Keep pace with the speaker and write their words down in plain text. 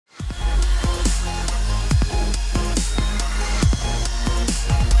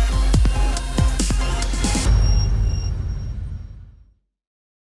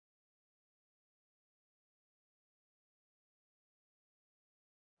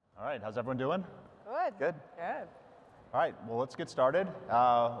All right, how's everyone doing? Good. Good. Good. All right, well, let's get started.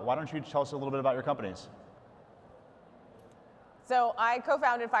 Why don't you tell us a little bit about your companies? So I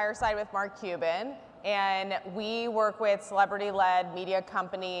co-founded Fireside with Mark Cuban, and we work with celebrity-led media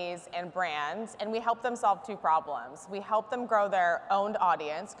companies and brands, and we help them solve two problems. We help them grow their owned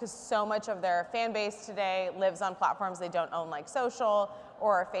audience, because so much of their fan base today lives on platforms they don't own, like social,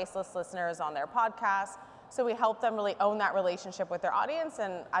 or are faceless listeners on their podcasts. So we help them really own that relationship with their audience,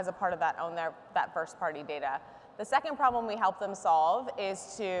 and as a part of that, own that first-party data. The second problem we help them solve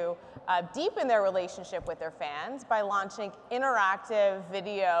is to deepen their relationship with their fans by launching interactive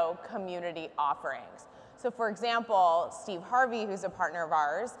video community offerings. So for example, Steve Harvey, who's a partner of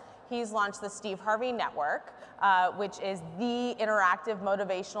ours, he's launched the Steve Harvey Network, which is the interactive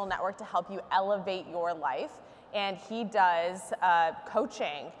motivational network to help you elevate your life. And he does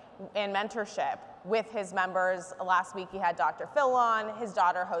coaching and mentorship with his members. Last week he had Dr. Falon. His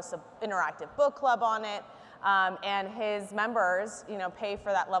daughter hosts an interactive book club on it. And his members, pay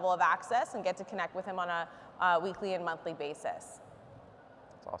for that level of access and get to connect with him on a weekly and monthly basis.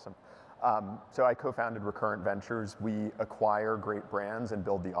 That's awesome. So I co-founded Recurrent Ventures. We acquire great brands and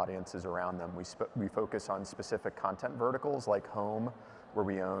build the audiences around them. We focus on specific content verticals like home, where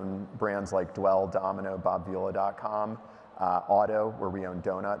we own brands like Dwell, Domino, BobViola.com. Auto, where we own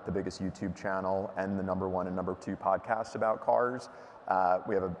Donut, the biggest YouTube channel, and the #1 and #2 podcasts about cars.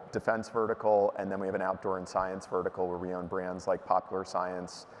 We have a defense vertical, and then we have an outdoor and science vertical where we own brands like Popular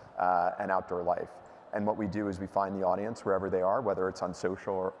Science and Outdoor Life. And what we do is we find the audience wherever they are, whether it's on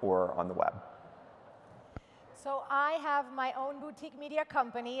social or on the web. So I have my own boutique media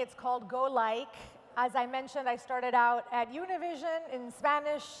company. It's called GoLike. As I mentioned, I started out at Univision in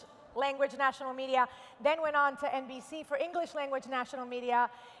Spanish language national media, then went on to NBC for English language national media.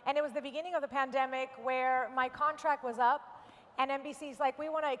 And it was the beginning of the pandemic where my contract was up. And NBC's like, we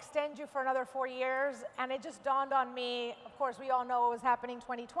want to extend you for another 4 years. And it just dawned on me, of course, we all know what was happening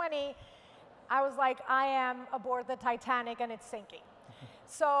 2020. I was like, I am aboard the Titanic and it's sinking.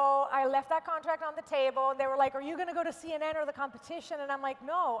 So I left that contract on the table. They were like, are you going to go to CNN or the competition? And I'm like,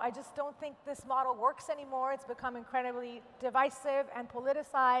 no, I just don't think this model works anymore. It's become incredibly divisive and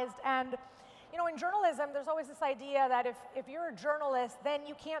politicized. And in journalism, there's always this idea that if you're a journalist, then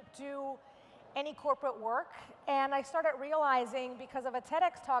you can't do any corporate work. And I started realizing, because of a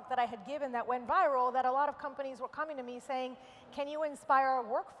TEDx talk that I had given that went viral, that a lot of companies were coming to me saying, can you inspire our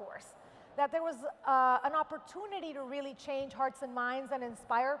workforce? That there was an opportunity to really change hearts and minds and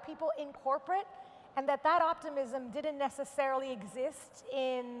inspire people in corporate, and that optimism didn't necessarily exist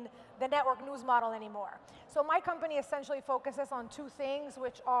in the network news model anymore. So my company essentially focuses on two things,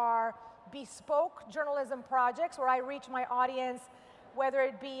 which are bespoke journalism projects, where I reach my audience, whether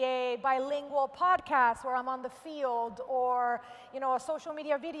it be a bilingual podcast where I'm on the field, or a social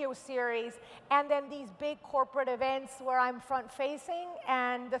media video series, and then these big corporate events where I'm front-facing,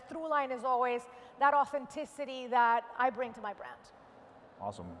 and the through line is always that authenticity that I bring to my brand.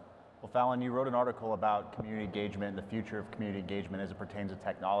 Awesome. Well, Falon, you wrote an article about community engagement, the future of community engagement as it pertains to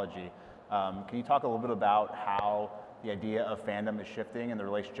technology. Can you talk a little bit about how the idea of fandom is shifting and the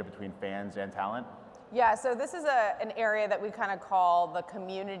relationship between fans and talent? Yeah, so this is an area that we kind of call the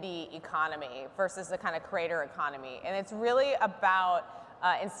community economy versus the kind of creator economy. And it's really about,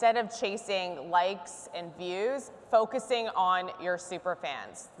 instead of chasing likes and views, focusing on your super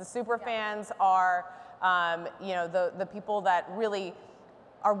fans. The super fans are, the people that really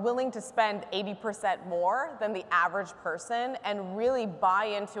are willing to spend 80% more than the average person and really buy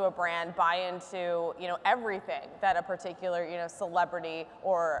into a brand, buy into everything that a particular celebrity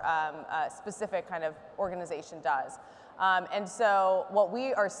or a specific kind of organization does. And so what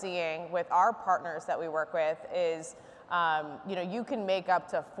we are seeing with our partners that we work with is you can make up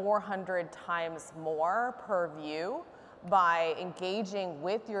to 400 times more per view by engaging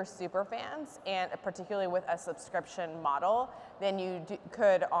with your super fans, and particularly with a subscription model, than you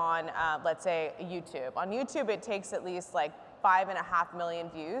could on, let's say, YouTube. On YouTube, it takes at least like 5.5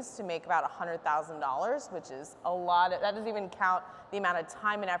 million views to make about $100,000, which is a lot. That doesn't even count the amount of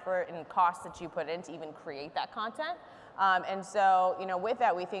time and effort and cost that you put in to even create that content. And so, with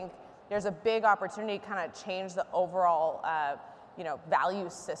that, we think there's a big opportunity to kind of change the overall value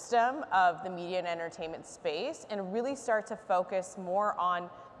system of the media and entertainment space, and really start to focus more on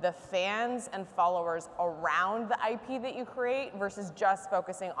the fans and followers around the IP that you create versus just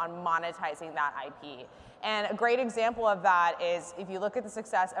focusing on monetizing that IP. And a great example of that is if you look at the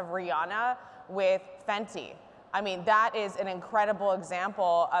success of Mariana with Fenty. I mean, that is an incredible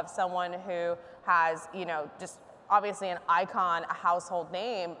example of someone who has, just obviously an icon, a household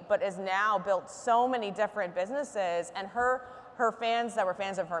name, but has now built so many different businesses, and her her fans that were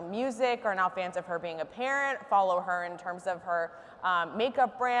fans of her music are now fans of her being a parent, follow her in terms of her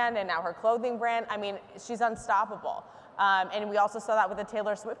makeup brand and now her clothing brand. I mean, she's unstoppable. And we also saw that with the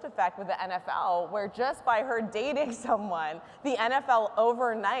Taylor Swift effect with the NFL, where just by her dating someone, the NFL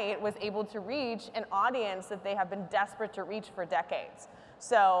overnight was able to reach an audience that they have been desperate to reach for decades.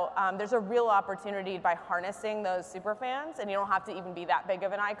 So there's a real opportunity by harnessing those super fans, and you don't have to even be that big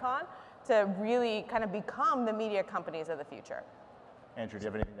of an icon, to really kind of become the media companies of the future. Andrew, do you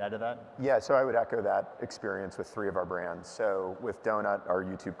have anything to add to that? Yeah, so I would echo that experience with 3 of our brands. So with Donut, our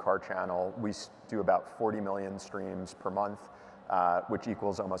YouTube car channel, we do about 40 million streams per month, which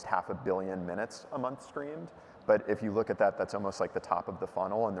equals almost 500 million minutes a month streamed. But if you look at that, that's almost like the top of the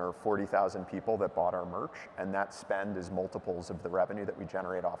funnel, and there are 40,000 people that bought our merch, and that spend is multiples of the revenue that we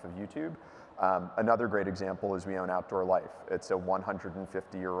generate off of YouTube. Another great example is we own Outdoor Life. It's a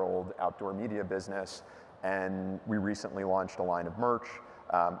 150-year-old outdoor media business. And we recently launched a line of merch,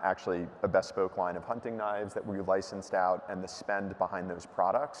 actually a bespoke line of hunting knives that we licensed out, and the spend behind those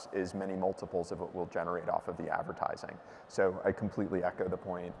products is many multiples of what we'll generate off of the advertising. So I completely echo the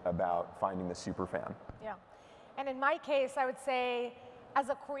point about finding the super fan. Yeah. And in my case, I would say, as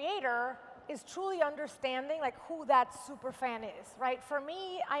a creator, is truly understanding like who that super fan is, right? For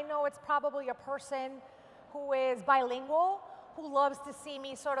me, I know it's probably a person who is bilingual, who loves to see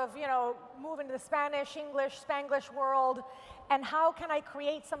me sort of, you know, move into the Spanish, English, Spanglish world, and how can I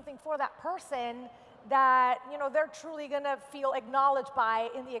create something for that person that, you know, they're truly gonna feel acknowledged by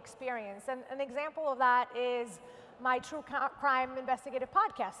in the experience. And an example of that is my true crime investigative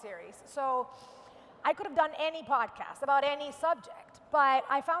podcast series. So I could have done any podcast about any subject, but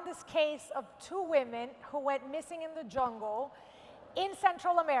I found this case of 2 women who went missing in the jungle in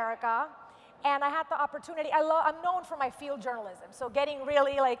Central America. And I had the opportunity, I'm known for my field journalism, so getting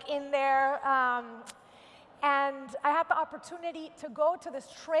really like in there. And I had the opportunity to go to this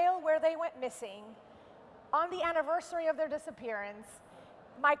trail where they went missing on the anniversary of their disappearance.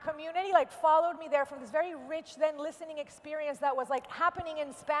 My community like followed me there from this very rich then listening experience that was like happening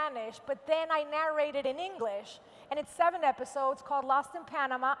in Spanish, but then I narrated in English. And it's 7 episodes called Lost in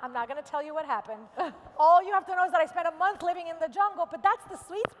Panama. I'm not gonna tell you what happened. All you have to know is that I spent a month living in the jungle, but that's the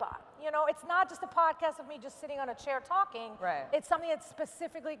sweet spot. You know, it's not just a podcast of me just sitting on a chair talking. Right. It's something that's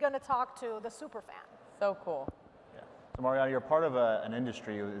specifically gonna talk to the super fan. So cool. Yeah. So Mariana, you're part of an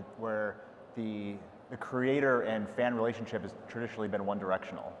industry where the creator and fan relationship has traditionally been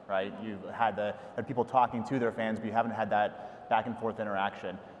one-directional, right? You've had people talking to their fans, but you haven't had that back and forth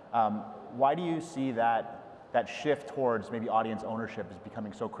interaction. Why do you see that shift towards maybe audience ownership is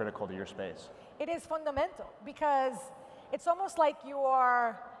becoming so critical to your space? It is fundamental because it's almost like you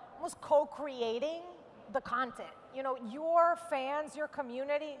are almost co-creating the content. You know, your fans, your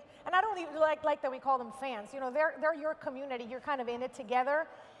community, and I don't even like that we call them fans. You know, they're your community. You're kind of in it together.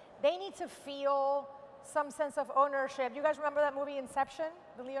 They need to feel some sense of ownership. You guys remember that movie Inception,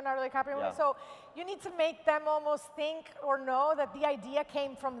 the Leonardo DiCaprio movie? Yeah. So you need to make them almost think or know that the idea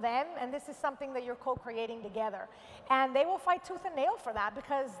came from them, and this is something that you're co-creating together. And they will fight tooth and nail for that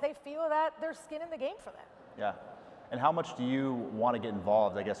because they feel that there's skin in the game for them. Yeah. And how much do you want to get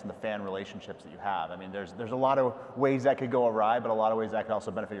involved, I guess, in the fan relationships that you have? I mean, there's a lot of ways that could go awry, but a lot of ways that could also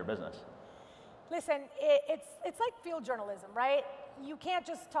benefit your business. Listen, it's like field journalism, right? You can't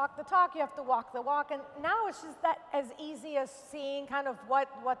just talk the talk, you have to walk the walk. And now it's just that as easy as seeing kind of what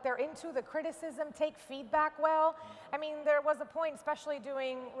they're into, the criticism, take feedback well. I mean, there was a point, especially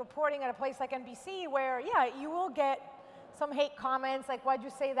doing reporting at a place like NBC, where, yeah, you will get some hate comments, like, why'd you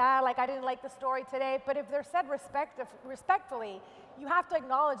say that? Like, I didn't like the story today. But if they're said respectfully, you have to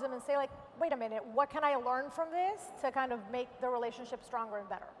acknowledge them and say, like, wait a minute, what can I learn from this to kind of make the relationship stronger and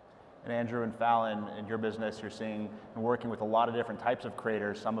better? And Andrew and Falon, in your business, you're seeing and working with a lot of different types of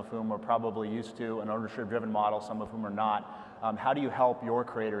creators, some of whom are probably used to an ownership-driven model, some of whom are not. How do you help your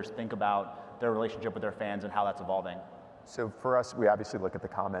creators think about their relationship with their fans and how that's evolving? So for us, we obviously look at the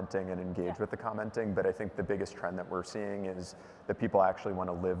commenting and engage with the commenting, but I think the biggest trend that we're seeing is that people actually want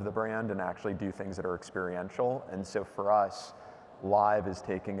to live the brand and actually do things that are experiential. And so for us, live is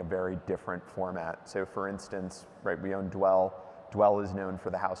taking a very different format. So for instance, right, we own Dwell. Dwell is known for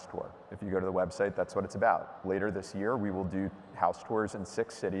the house tour. If you go to the website, that's what it's about. Later this year, we will do house tours in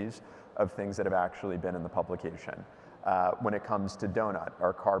 6 cities of things that have actually been in the publication. When it comes to Donut,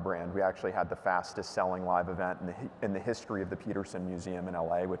 our car brand, we actually had the fastest selling live event in the history of the Peterson Museum in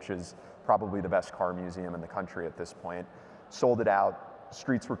LA, which is probably the best car museum in the country at this point. Sold it out.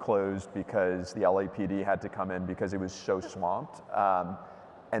 Streets were closed because the LAPD had to come in because it was so swamped.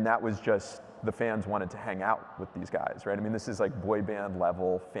 And that was just, the fans wanted to hang out with these guys, right? I mean, this is like boy band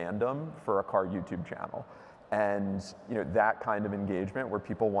level fandom for a car YouTube channel. And that kind of engagement where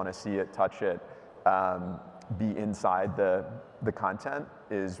people want to see it, touch it, be inside the content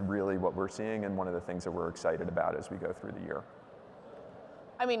is really what we're seeing, and one of the things that we're excited about as we go through the year.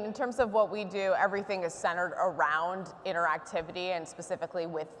 I mean, in terms of what we do, everything is centered around interactivity and specifically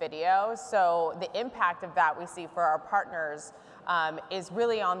with video. So the impact of that we see for our partners is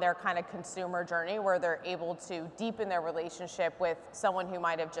really on their kind of consumer journey, where they're able to deepen their relationship with someone who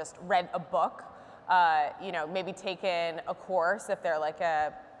might have just read a book, maybe taken a course if they're like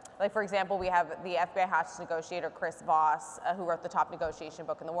for example, we have the FBI hostage negotiator, Chris Voss, who wrote the top negotiation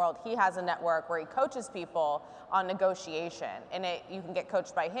book in the world. He has a network where he coaches people on negotiation. And you can get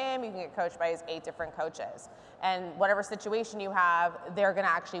coached by him, you can get coached by his 8 different coaches. And whatever situation you have, they're gonna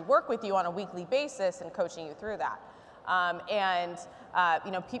actually work with you on a weekly basis and coaching you through that.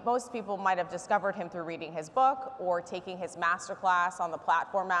 Most people might have discovered him through reading his book or taking his masterclass on the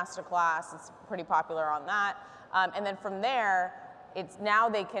platform masterclass. It's pretty popular on that. And then from there, it's now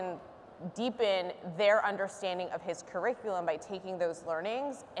they can deepen their understanding of his curriculum by taking those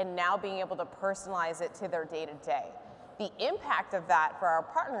learnings and now being able to personalize it to their day-to-day. The impact of that for our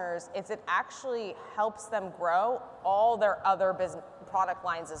partners is it actually helps them grow all their other business product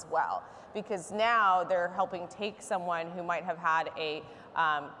lines as well, because now they're helping take someone who might have had a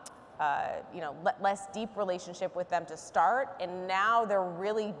less deep relationship with them to start, and now they're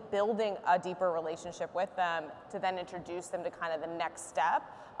really building a deeper relationship with them to then introduce them to kind of the next step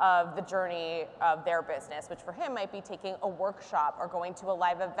of the journey of their business, which for him might be taking a workshop or going to a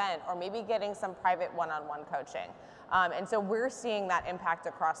live event or maybe getting some private one-on-one coaching. And so we're seeing that impact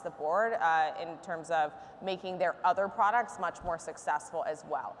across the board in terms of making their other products much more successful as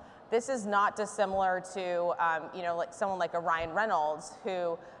well. This is not dissimilar to like someone like a Ryan Reynolds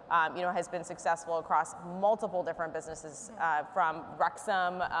who has been successful across multiple different businesses, from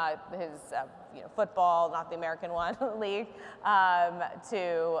Wrexham, his football, not the American one, league,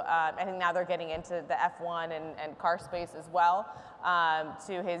 to I think now they're getting into the F1 and car space as well,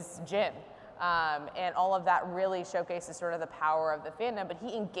 to his gym. And all of that really showcases sort of the power of the fandom, but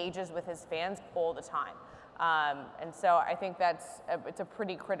he engages with his fans all the time. And so I think it's a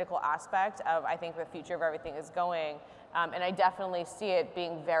pretty critical aspect of, I think, the future of everything is going. And I definitely see it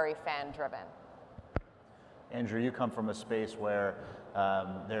being very fan-driven. Andrew, you come from a space where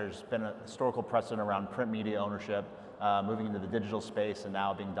there's been a historical precedent around print media ownership, moving into the digital space and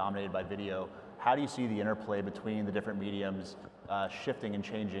now being dominated by video. How do you see the interplay between the different mediums shifting and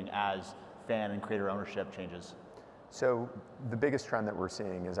changing as fan and creator ownership changes? So the biggest trend that we're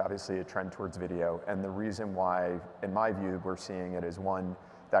seeing is obviously a trend towards video, and the reason why, in my view, we're seeing it is, one,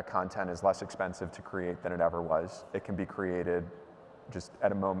 that content is less expensive to create than it ever was. It can be created just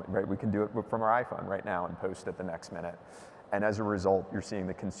at a moment, right? We can do it from our iPhone right now and post it the next minute. And as a result, you're seeing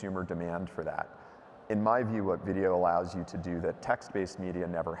the consumer demand for that. In my view, what video allows you to do that text-based media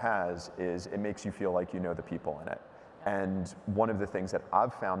never has is it makes you feel like you know the people in it. And one of the things that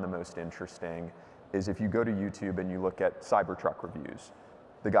I've found the most interesting is if you go to YouTube and you look at Cybertruck reviews,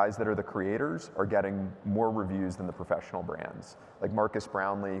 the guys that are the creators are getting more reviews than the professional brands. Like Marcus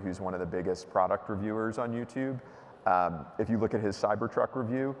Brownlee, who's one of the biggest product reviewers on YouTube, if you look at his Cybertruck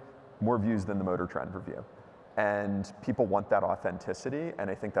review, more views than the Motor Trend review. And people want that authenticity, and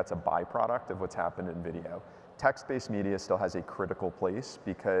I think that's a byproduct of what's happened in video. Text-based media still has a critical place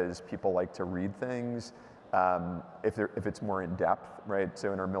because people like to read things. If it's more in depth, right?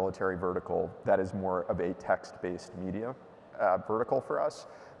 So in our military vertical, that is more of a text-based media vertical for us,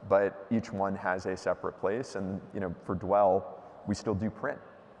 but each one has a separate place. And for Dwell, we still do print,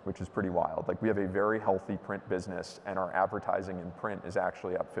 which is pretty wild. Like we have a very healthy print business, and our advertising in print is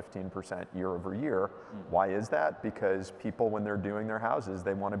actually up 15% year over year. Why is that? Because people, when they're doing their houses,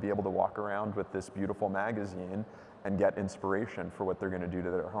 they want to be able to walk around with this beautiful magazine and get inspiration for what they're going to do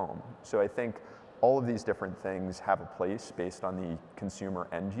to their home. So I think all of these different things have a place based on the consumer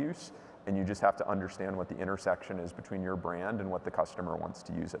end use, and you just have to understand what the intersection is between your brand and what the customer wants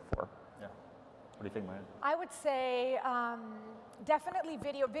to use it for. Yeah. What do you think, Mariana? I would say definitely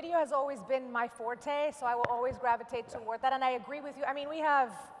video. Video has always been my forte, so I will always gravitate toward that, and I agree with you. I mean, we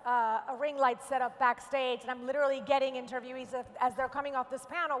have a ring light set up backstage, and I'm literally getting interviewees as they're coming off this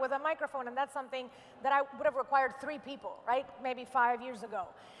panel with a microphone, and that's something that I would have required 3 people, right? Maybe 5 years ago.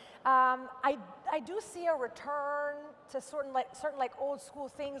 I do see a return to certain old school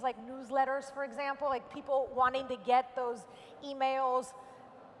things like newsletters, for example, like people wanting to get those emails,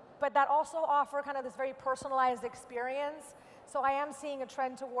 but that also offer kind of this very personalized experience. So I am seeing a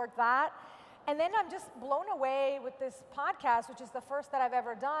trend toward that. And then I'm just blown away with this podcast, which is the first that I've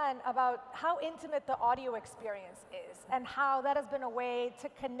ever done, about how intimate the audio experience is and how that has been a way to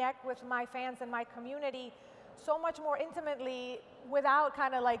connect with my fans and my community so much more intimately without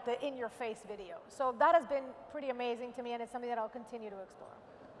kind of like the in-your-face video. So that has been pretty amazing to me, and it's something that I'll continue to explore.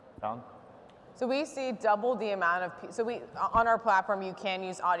 Falon? So we see double the amount of, on our platform, you can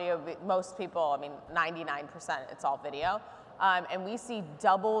use audio. Most people, 99%, it's all video. And we see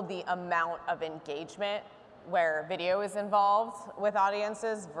double the amount of engagement where video is involved with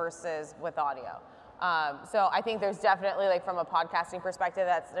audiences versus with audio. So I think there's definitely, like from a podcasting perspective,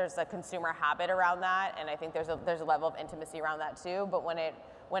 there's a consumer habit around that, and I think there's a level of intimacy around that too. But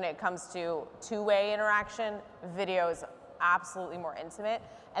when it comes to two-way interaction, video is absolutely more intimate,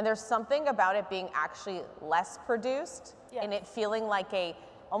 and there's something about it being actually less produced, and it feeling like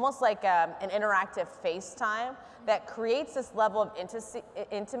almost like an interactive FaceTime that creates this level of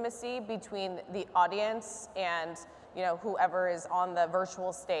intimacy between the audience and whoever is on the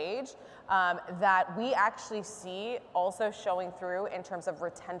virtual stage, that we actually see also showing through in terms of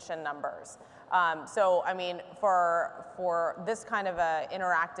retention numbers. So for this kind of a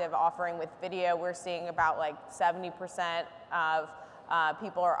interactive offering with video, we're seeing about like 70% of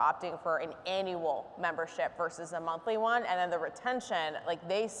people are opting for an annual membership versus a monthly one, and then the retention, like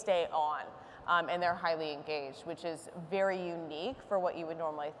they stay on. And they're highly engaged, which is very unique for what you would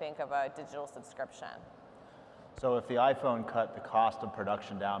normally think of a digital subscription. So if the iPhone cut the cost of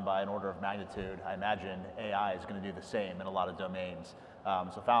production down by an order of magnitude, I imagine AI is going to do the same in a lot of domains.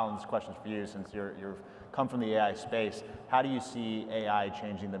 So Falon, this question's for you, since you've come from the AI space. How do you see AI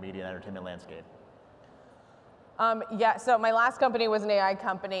changing the media and entertainment landscape? So my last company was an AI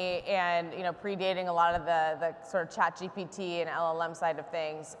company, and predating a lot of the sort of ChatGPT and LLM side of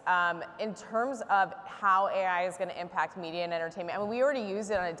things. In terms of how AI is going to impact media and entertainment, we already use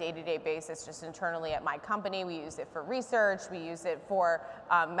it on a day-to-day basis just internally at my company. We use it for research, we use it for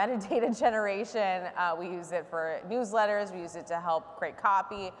metadata generation, we use it for newsletters, we use it to help create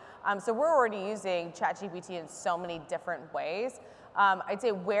copy. So we're already using ChatGPT in so many different ways. I'd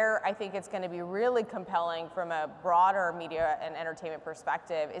say where I think it's going to be really compelling from a broader media and entertainment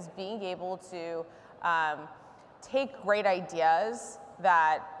perspective is being able to take great ideas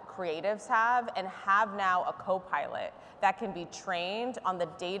that creatives have and have now a co-pilot that can be trained on the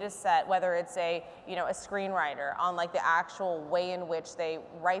data set, whether it's a screenwriter, on like the actual way in which they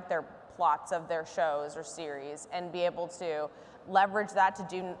write their plots of their shows or series, and be able to leverage that to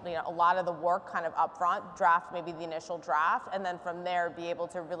do a lot of the work kind of upfront, draft maybe the initial draft, and then from there be able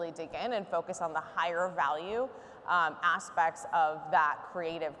to really dig in and focus on the higher value aspects of that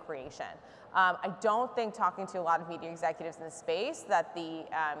creative creation. I don't think, talking to a lot of media executives in the space, that the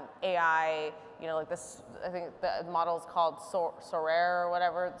AI, like this, I think the model is called Sora or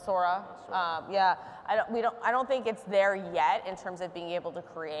whatever, Sora. Yeah, I don't think it's there yet in terms of being able to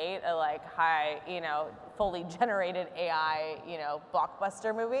create a like high, fully generated AI,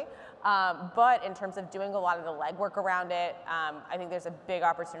 blockbuster movie. But in terms of doing a lot of the legwork around it, I think there's a big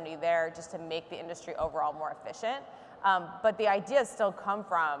opportunity there just to make the industry overall more efficient. But the ideas still come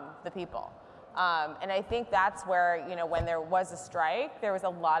from the people. And I think that's where, when there was a strike, there was a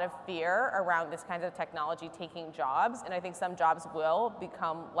lot of fear around this kind of technology taking jobs, and I think some jobs will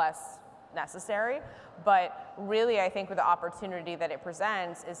become less necessary. But really, I think with the opportunity that it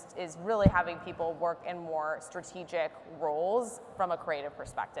presents is really having people work in more strategic roles from a creative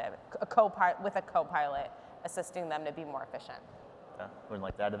perspective, with a co-pilot assisting them to be more efficient. Yeah, wouldn't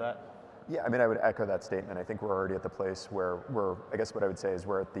like to add to that? Yeah, I would echo that statement. I think we're already at the place where I guess what I would say is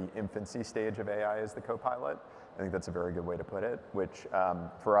we're at the infancy stage of AI as the co-pilot. I think that's a very good way to put it, which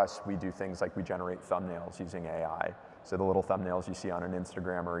for us, we do things like we generate thumbnails using AI. So the little thumbnails you see on an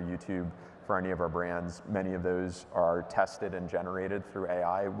Instagram or a YouTube for any of our brands, many of those are tested and generated through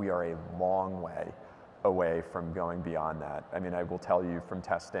AI. We are a long way away from going beyond that. I will tell you, from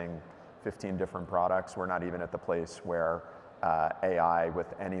testing 15 different products, we're not even at the place where AI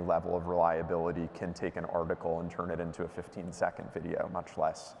with any level of reliability can take an article and turn it into a 15-second video, much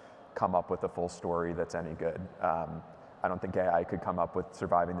less come up with a full story that's any good. I don't think AI could come up with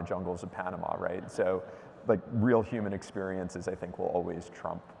Surviving the Jungles of Panama, right? So like real human experiences, I think, will always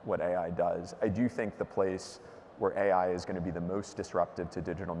trump what AI does. I do think the place where AI is going to be the most disruptive to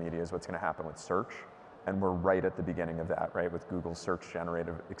digital media is what's going to happen with search. And we're right at the beginning of that, right? With Google's search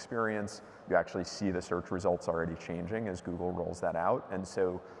generative experience, you actually see the search results already changing as Google rolls that out. And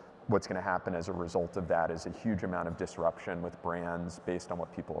so what's going to happen as a result of that is a huge amount of disruption with brands based on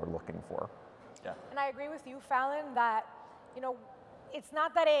what people are looking for. Yeah. And I agree with you, Falon, that it's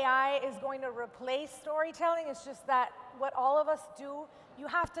not that AI is going to replace storytelling, it's just that what all of us do, you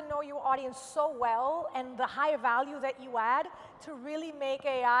have to know your audience so well and the high value that you add to really make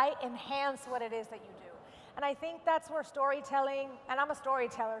AI enhance what it is that you do. And I think that's where storytelling, and I'm a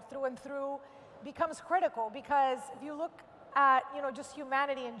storyteller through and through, becomes critical, because if you look at, just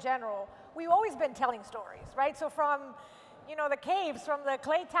humanity in general, we've always been telling stories, right? So from, the caves, from the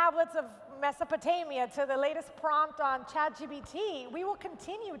clay tablets of Mesopotamia to the latest prompt on ChatGPT, we will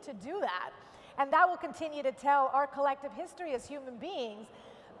continue to do that. And that will continue to tell our collective history as human beings.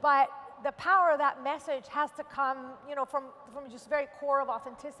 But the power of that message has to come, from just very core of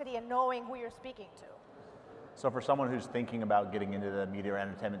authenticity and knowing who you're speaking to. So for someone who's thinking about getting into the media or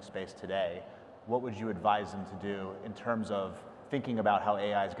entertainment space today, what would you advise them to do in terms of thinking about how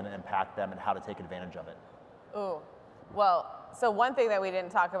AI is going to impact them and how to take advantage of it? Ooh, well, so one thing that we didn't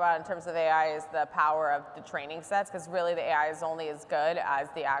talk about in terms of AI is the power of the training sets, because really the AI is only as good as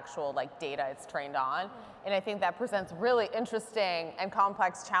the actual data it's trained on. And I think that presents really interesting and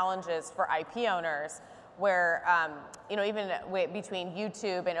complex challenges for IP owners, where even between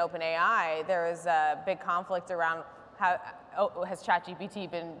YouTube and OpenAI, there is a big conflict around how has ChatGPT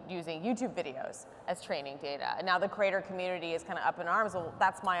been using YouTube videos as training data. And now the creator community is kind of up in arms. Well,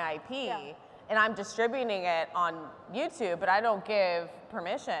 that's my IP. Yeah. And I'm distributing it on YouTube, but I don't give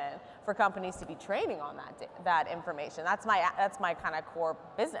permission for companies to be training on that information. That's my kind of core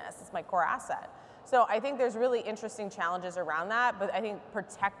business. It's my core asset. So I think there's really interesting challenges around that, but I think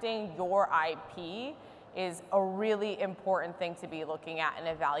protecting your IP is a really important thing to be looking at and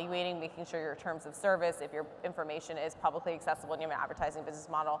evaluating, making sure your terms of service, if your information is publicly accessible and you have an advertising business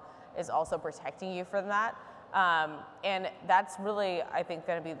model, is also protecting you from that. And that's really, I think,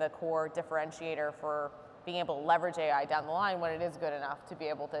 going to be the core differentiator for being able to leverage AI down the line when it is good enough to be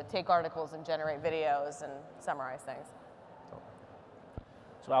able to take articles and generate videos and summarize things.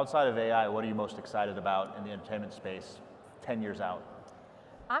 So outside of AI, what are you most excited about in the entertainment space 10 years out?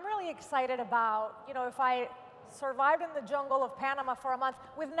 I'm really excited about, if I survived in the jungle of Panama for a month,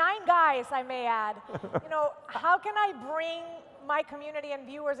 with 9 guys, I may add, how can I bring my community and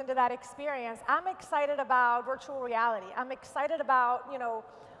viewers into that experience? I'm excited about virtual reality. I'm excited about,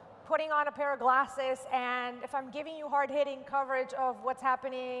 putting on a pair of glasses, and if I'm giving you hard-hitting coverage of what's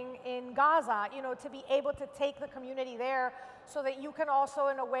happening in Gaza, to be able to take the community there so that you can also,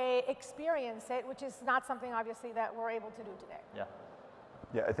 in a way, experience it, which is not something, obviously, that we're able to do today. Yeah.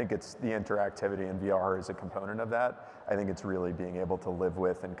 Yeah, I think it's the interactivity, and VR is a component of that. I think it's really being able to live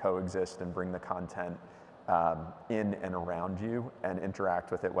with and coexist and bring the content in and around you and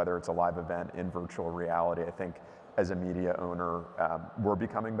interact with it, whether it's a live event in virtual reality. I think as a media owner, we're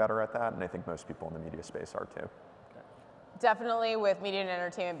becoming better at that, and I think most people in the media space are too. Definitely, with media and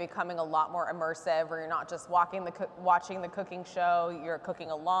entertainment becoming a lot more immersive, where you're not just watching the cooking show, you're cooking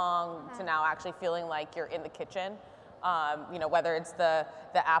along to now actually feeling like you're in the kitchen. Whether it's the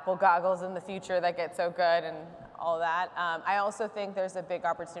Apple goggles in the future that get so good and all that. I also think there's a big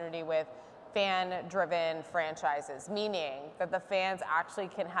opportunity with fan-driven franchises, meaning that the fans actually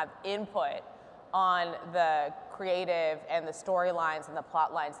can have input on the creative and the storylines and the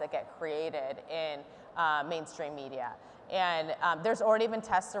plot lines that get created in mainstream media. And there's already been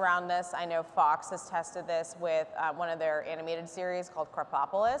tests around this. I know Fox has tested this with one of their animated series called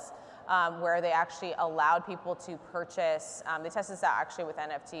Carpopolis, where they actually allowed people to purchase, they tested this out actually with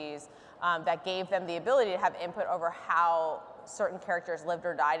NFTs, that gave them the ability to have input over how certain characters lived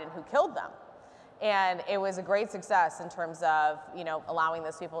or died and who killed them. And it was a great success in terms of allowing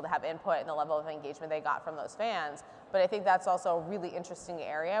those people to have input and the level of engagement they got from those fans. But I think that's also a really interesting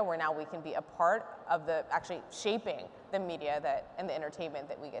area where now we can be a part of actually shaping the media and the entertainment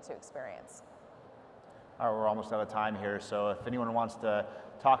that we get to experience. All right, we're almost out of time here, so if anyone wants to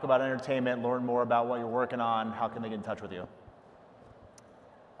talk about entertainment, learn more about what you're working on, how can they get in touch with you?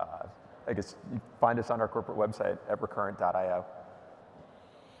 I guess you find us on our corporate website at recurrent.io.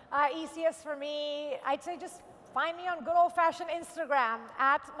 Easiest for me, I'd say just find me on good old-fashioned Instagram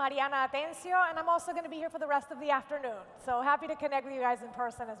at Mariana Antencio, and I'm also going to be here for the rest of the afternoon. So happy to connect with you guys in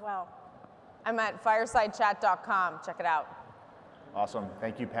person as well. I'm at firesidechat.com. Check it out. Awesome.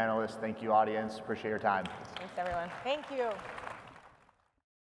 Thank you, panelists. Thank you, audience. Appreciate your time. Thanks, everyone. Thank you.